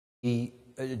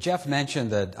Jeff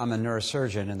mentioned that I'm a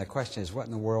neurosurgeon, and the question is, what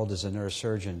in the world is a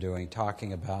neurosurgeon doing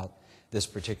talking about this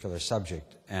particular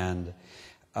subject? And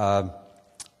so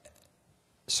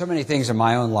many things in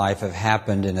my own life have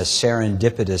happened in a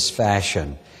serendipitous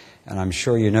fashion, and I'm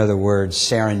sure you know the word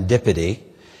serendipity.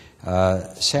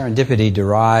 Serendipity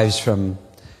derives from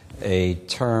a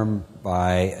term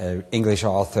by an English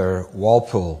author,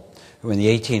 Walpole, who in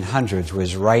the 1800s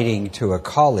was writing to a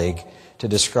colleague to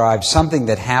describe something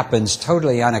that happens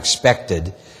totally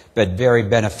unexpected, but very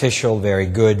beneficial, very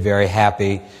good, very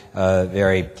happy,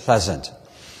 very pleasant.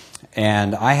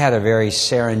 And I had a very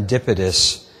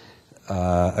serendipitous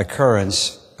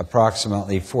occurrence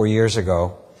approximately 4 years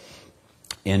ago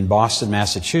in Boston,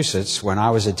 Massachusetts, when I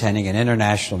was attending an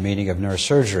international meeting of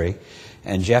neurosurgery,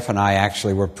 and Jeff and I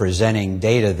actually were presenting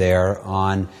data there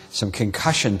on some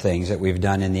concussion things that we've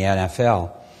done in the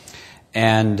NFL.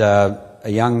 And a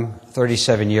young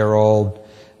 37-year-old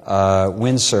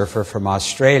windsurfer from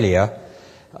Australia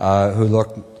who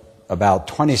looked about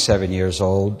 27 years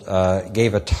old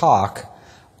gave a talk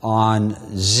on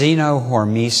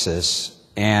xenohormesis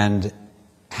and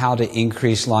how to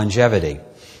increase longevity.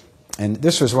 And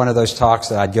this was one of those talks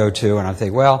that I'd go to and I'd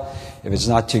think, well, if it's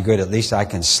not too good, at least I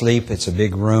can sleep. It's a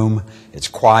big room, it's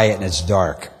quiet, and it's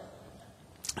dark.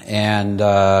 And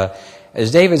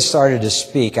as David started to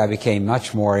speak, I became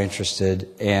much more interested,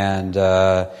 and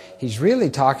he's really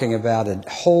talking about a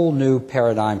whole new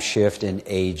paradigm shift in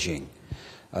aging,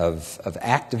 of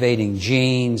activating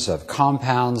genes, of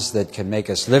compounds that can make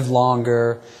us live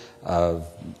longer, of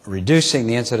reducing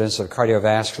the incidence of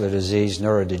cardiovascular disease,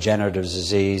 neurodegenerative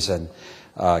disease, and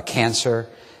cancer.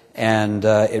 And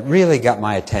it really got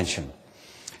my attention.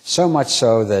 So much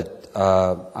so that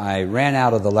I ran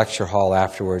out of the lecture hall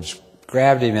afterwards,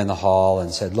 grabbed him in the hall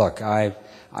and said, look, I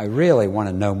really want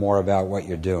to know more about what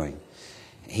you're doing.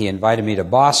 He invited me to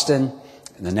Boston,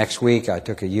 and the next week I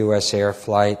took a U.S. air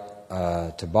flight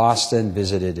to Boston,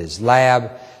 visited his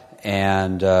lab,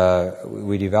 and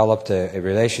we developed a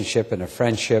relationship and a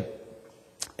friendship,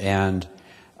 and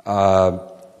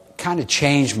kind of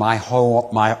changed my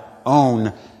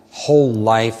own whole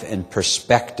life and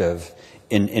perspective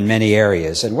in many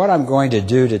areas. And what I'm going to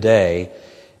do today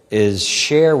is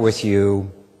share with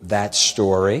you that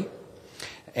story,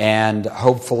 and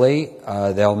hopefully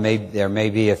there may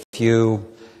be a few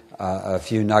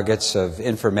nuggets of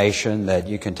information that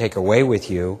you can take away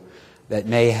with you that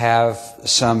may have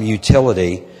some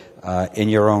utility in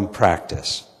your own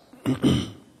practice.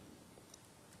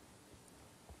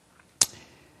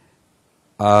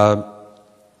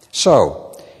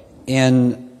 So,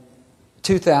 in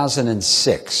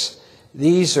 2006,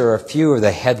 these are a few of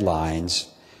the headlines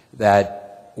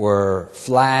that were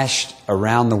flashed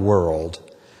around the world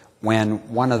when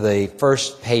one of the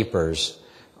first papers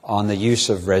on the use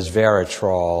of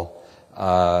Resveratrol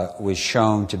was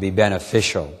shown to be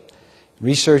beneficial.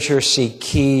 Researchers see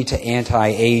key to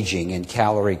anti-aging and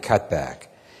calorie cutback.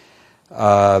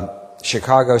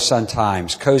 Chicago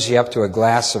Sun-Times, cozy up to a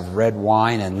glass of red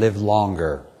wine and live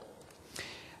longer.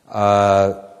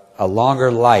 A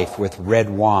longer life with red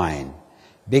wine.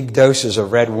 Big doses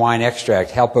of red wine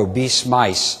extract help obese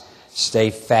mice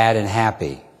stay fat and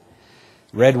happy.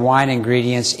 Red wine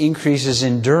ingredients increases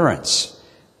endurance,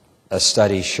 a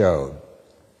study showed.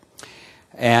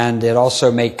 And it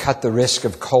also may cut the risk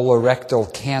of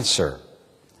colorectal cancer.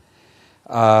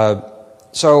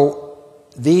 So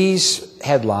these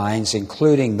headlines,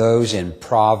 including those in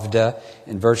Pravda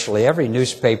and virtually every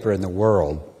newspaper in the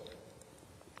world,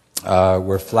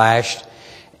 were flashed,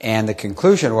 and the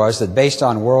conclusion was that based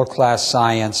on world-class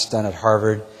science done at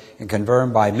Harvard and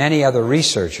confirmed by many other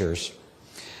researchers,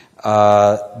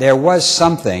 there was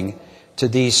something to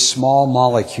these small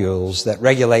molecules that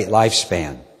regulate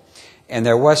lifespan. And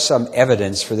there was some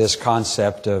evidence for this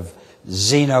concept of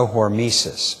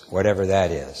xenohormesis, whatever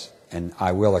that is. And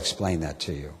I will explain that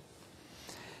to you.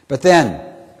 But then,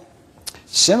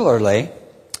 similarly,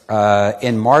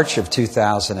 in March of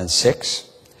 2006,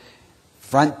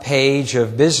 front page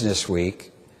of Business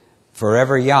Week,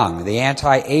 Forever Young, the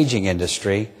anti-aging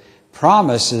industry,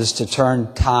 promises to turn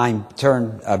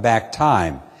back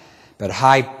time, but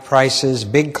high prices,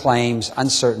 big claims,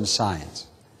 uncertain science.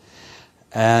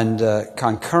 And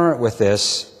concurrent with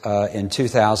this, in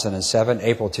 2007,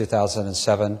 April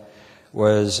 2007,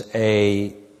 was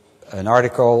an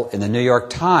article in the New York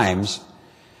Times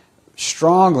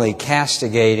strongly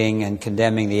castigating and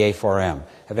condemning the A4M.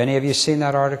 Have any of you seen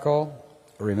that article?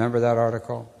 Remember that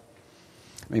article?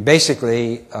 I mean,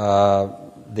 basically,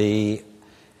 the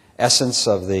essence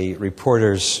of the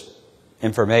reporter's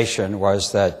information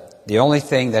was that the only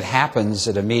thing that happens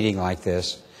at a meeting like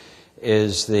this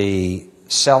is the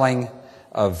selling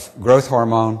of growth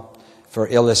hormone for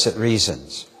illicit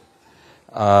reasons.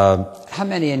 How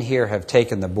many in here have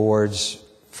taken the boards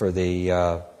for the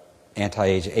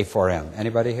anti-age A4M?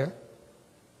 Anybody here?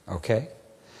 Okay.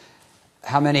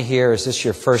 How many here, is this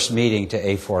your first meeting to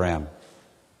A4M?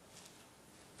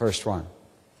 First one.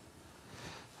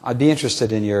 I'd be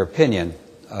interested in your opinion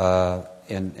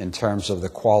in terms of the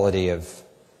quality of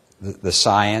the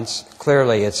science.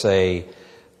 Clearly, it's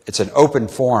an open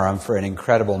forum for an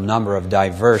incredible number of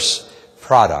diverse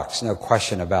products, no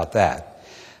question about that.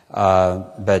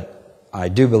 But I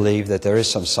do believe that there is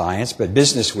some science, but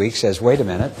Business Week says, wait a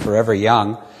minute, Forever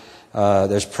Young,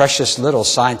 there's precious little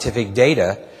scientific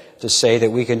data to say that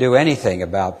we can do anything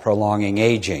about prolonging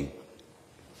aging.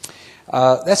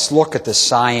 Let's look at the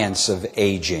science of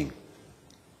aging.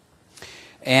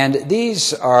 And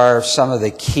these are some of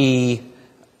the key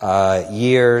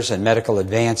years and medical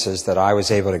advances that I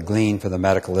was able to glean from the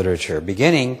medical literature,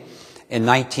 beginning in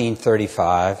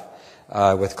 1935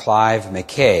 with Clive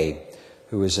McKay,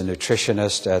 who was a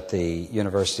nutritionist at the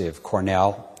University of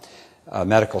Cornell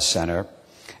Medical Center.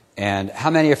 And how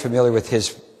many are familiar with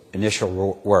his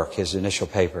initial work, his initial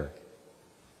paper?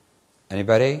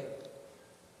 Anybody?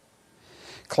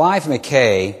 Clive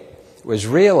McKay was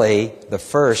really the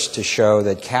first to show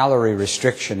that calorie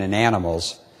restriction in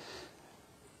animals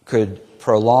could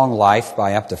prolong life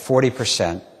by up to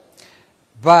 40%,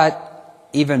 but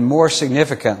even more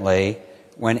significantly,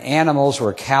 when animals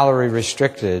were calorie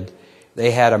restricted,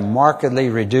 they had a markedly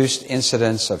reduced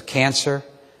incidence of cancer,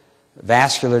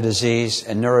 vascular disease,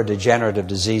 and neurodegenerative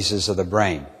diseases of the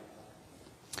brain.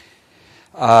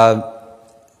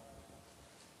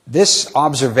 This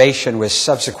observation was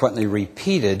subsequently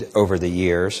repeated over the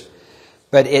years,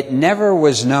 but it never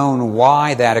was known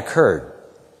why that occurred.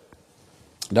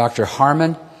 Dr.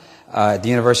 Harmon at the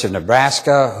University of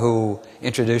Nebraska, who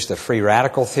introduced the free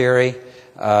radical theory,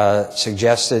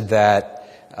 suggested that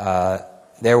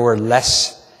there was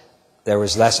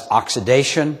less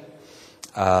oxidation,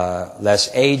 less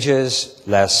ages,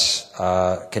 less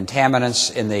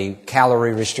contaminants in the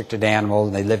calorie-restricted animal,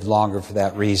 and they lived longer for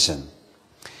that reason.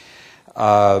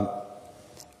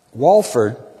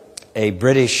 Walford, a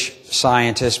British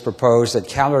scientist, proposed that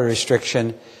calorie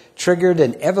restriction triggered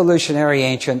an evolutionary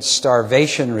ancient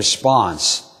starvation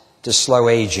response to slow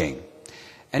aging.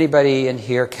 Anybody in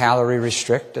here calorie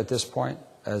restrict at this point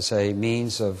as a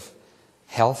means of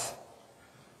health?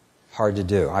 Hard to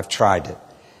do. I've tried it.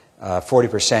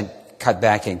 40% cut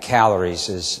back in calories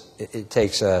it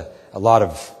takes a lot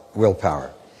of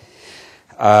willpower.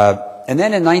 And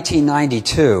then in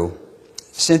 1992,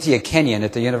 Cynthia Kenyon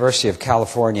at the University of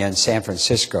California in San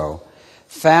Francisco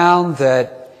found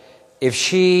that if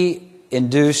she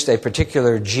induced a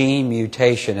particular gene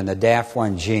mutation in the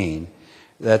DAF1 gene,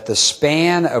 that the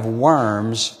span of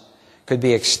worms could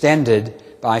be extended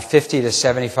by 50 to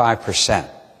 75%.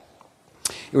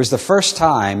 It was the first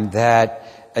time that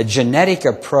a genetic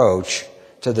approach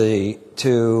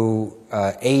to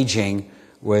aging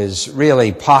was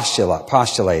really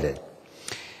postulated.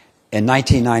 In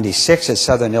 1996 at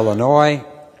Southern Illinois,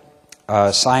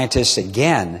 scientists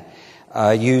again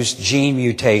used gene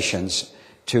mutations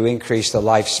to increase the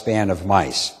lifespan of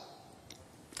mice.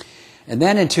 And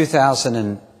then in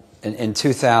 2000,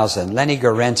 Lenny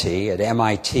Guarente at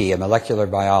MIT, a molecular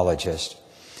biologist,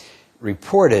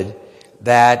 reported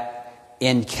that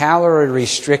in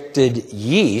calorie-restricted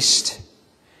yeast,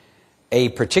 a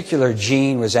particular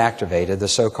gene was activated, the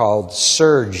so-called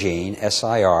SIR gene,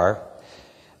 S-I-R,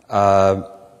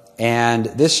 and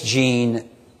this gene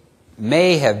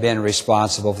may have been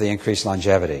responsible for the increased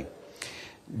longevity.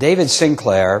 David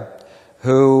Sinclair,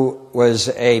 who was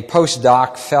a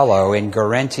postdoc fellow in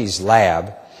Guarente's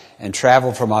lab and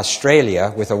traveled from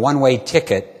Australia with a one-way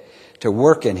ticket to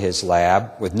work in his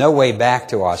lab with no way back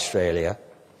to Australia,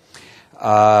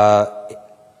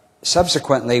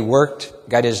 subsequently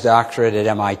got his doctorate at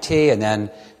MIT, and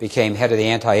then became head of the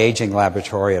anti-aging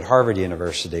laboratory at Harvard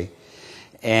University,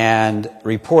 and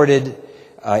reported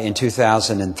in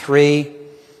 2003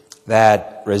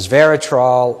 that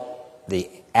resveratrol, the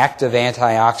active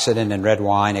antioxidant in red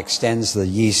wine, extends the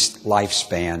yeast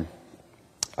lifespan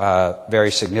very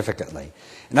significantly.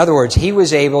 In other words, he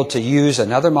was able to use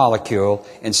another molecule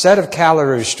instead of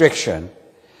calorie restriction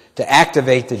to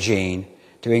activate the gene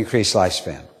to increase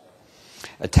lifespan.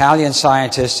 Italian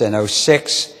scientists in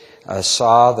 2006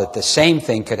 saw that the same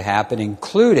thing could happen,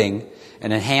 including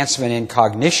an enhancement in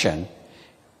cognition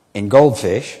in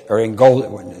goldfish,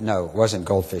 no, it wasn't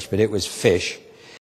goldfish, but it was fish.